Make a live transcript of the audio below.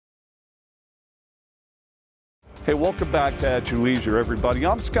Hey, welcome back to At Your Leisure, everybody.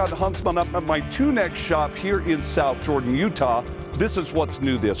 I'm Scott Huntsman up at my Tunex shop here in South Jordan, Utah. This is what's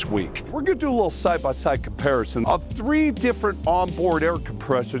new this week. We're gonna do a little side-by-side comparison of 3 different onboard air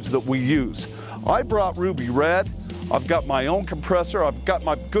compressors that we use. I brought Ruby Red. I've got my own compressor. I've got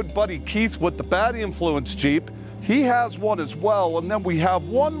my good buddy Keith with the Bad Influence Jeep. He has one as well. And then we have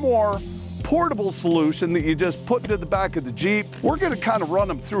one more portable solution that you just put into the back of the Jeep. We're gonna kind of run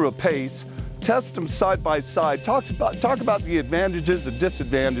them through a pace, test them side by side, talk about the advantages and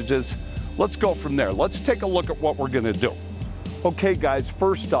disadvantages. Let's go from there. Let's take a look at what we're gonna do. Okay guys,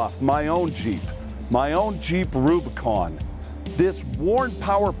 first off, my own Jeep Rubicon. This WARN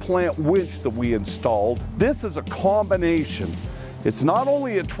PowerPlant winch that we installed, this is a combination. It's not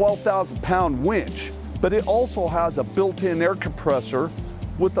only a 12,000 pound winch, but it also has a built-in air compressor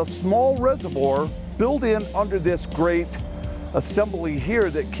with a small reservoir built in under this great assembly here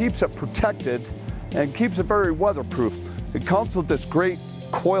that keeps it protected and keeps it very weatherproof. It comes with this great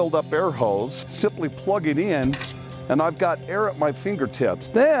coiled up air hose. Simply plug it in and I've got air at my fingertips.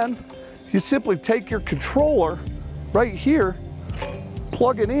 Then you simply take your controller right here,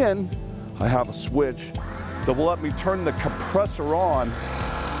 plug it in. I have a switch that will let me turn the compressor on,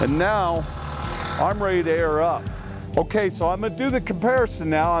 and now I'm ready to air up. Okay, so I'm gonna do the comparison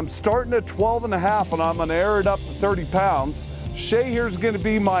now. I'm starting at 12.5 and I'm gonna air it up to 30 pounds. Shay here's gonna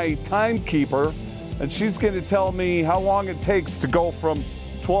be my timekeeper, and she's gonna tell me how long it takes to go from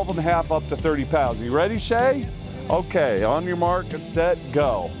 12.5 up to 30 pounds. You ready, Shay? Okay, on your mark, get set,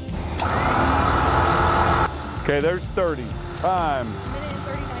 go. Okay, there's 30. Time.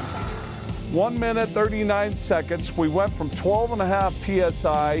 1 minute, 39 seconds. We went from 12.5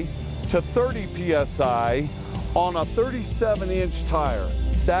 PSI to 30 PSI on a 37-inch tire.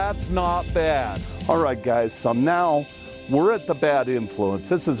 That's not bad. All right, guys, so now we're at the Bad Influence.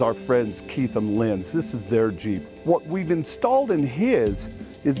 This is our friends Keith and Lynn's. This is their Jeep. What we've installed in his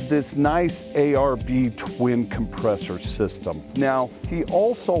is this nice ARB twin compressor system. Now, he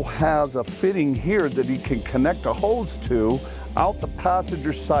also has a fitting here that he can connect a hose to out the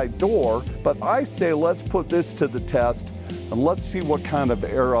passenger side door, but I say let's put this to the test and let's see what kind of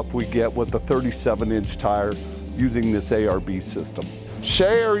air up we get with the 37-inch tire using this ARB system.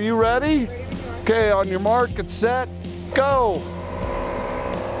 Shay, are you ready? Okay, on your mark, get set, go.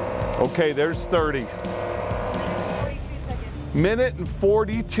 Okay, there's 30. Minute and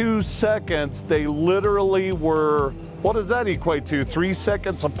 42 seconds. They literally were, what does that equate to? 3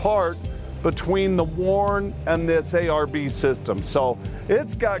 seconds apart between the WARN and this ARB system. So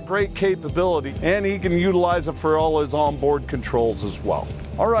it's got great capability and he can utilize it for all his onboard controls as well.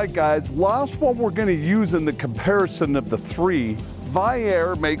 All right guys, last one we're gonna use in the comparison of the 3.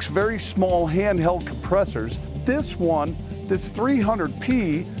 Viair makes very small handheld compressors. This one, this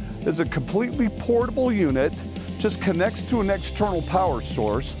 300P, is a completely portable unit, just connects to an external power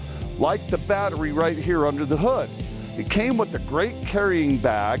source, like the battery right here under the hood. It came with a great carrying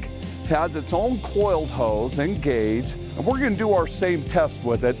bag, has its own coiled hose and gauge, and we're gonna do our same test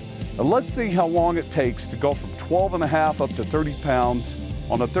with it, and let's see how long it takes to go from 12.5 up to 30 pounds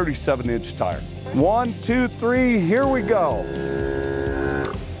on a 37-inch tire. 1, 2, 3, here we go.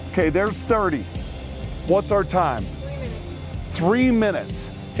 Okay, there's 30. What's our time? 3 minutes.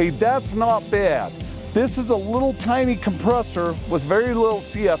 Hey, that's not bad. This is a little tiny compressor with very little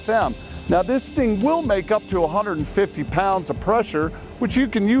CFM. Now this thing will make up to 150 pounds of pressure, which you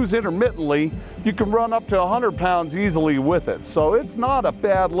can use intermittently. You can run up to 100 pounds easily with it. So it's not a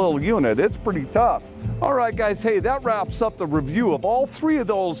bad little unit, it's pretty tough. All right guys, hey, that wraps up the review of all 3 of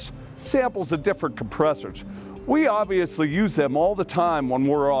those samples of different compressors. We obviously use them all the time when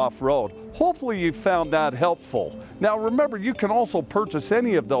we're off-road. Hopefully you found that helpful. Now remember, you can also purchase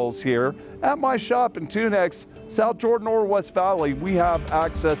any of those here at my shop in Tunex, South Jordan or West Valley. We have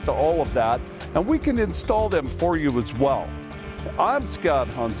access to all of that, and we can install them for you as well. I'm Scott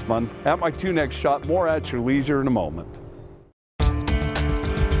Huntsman at my Tunex shop. More at your leisure in a moment.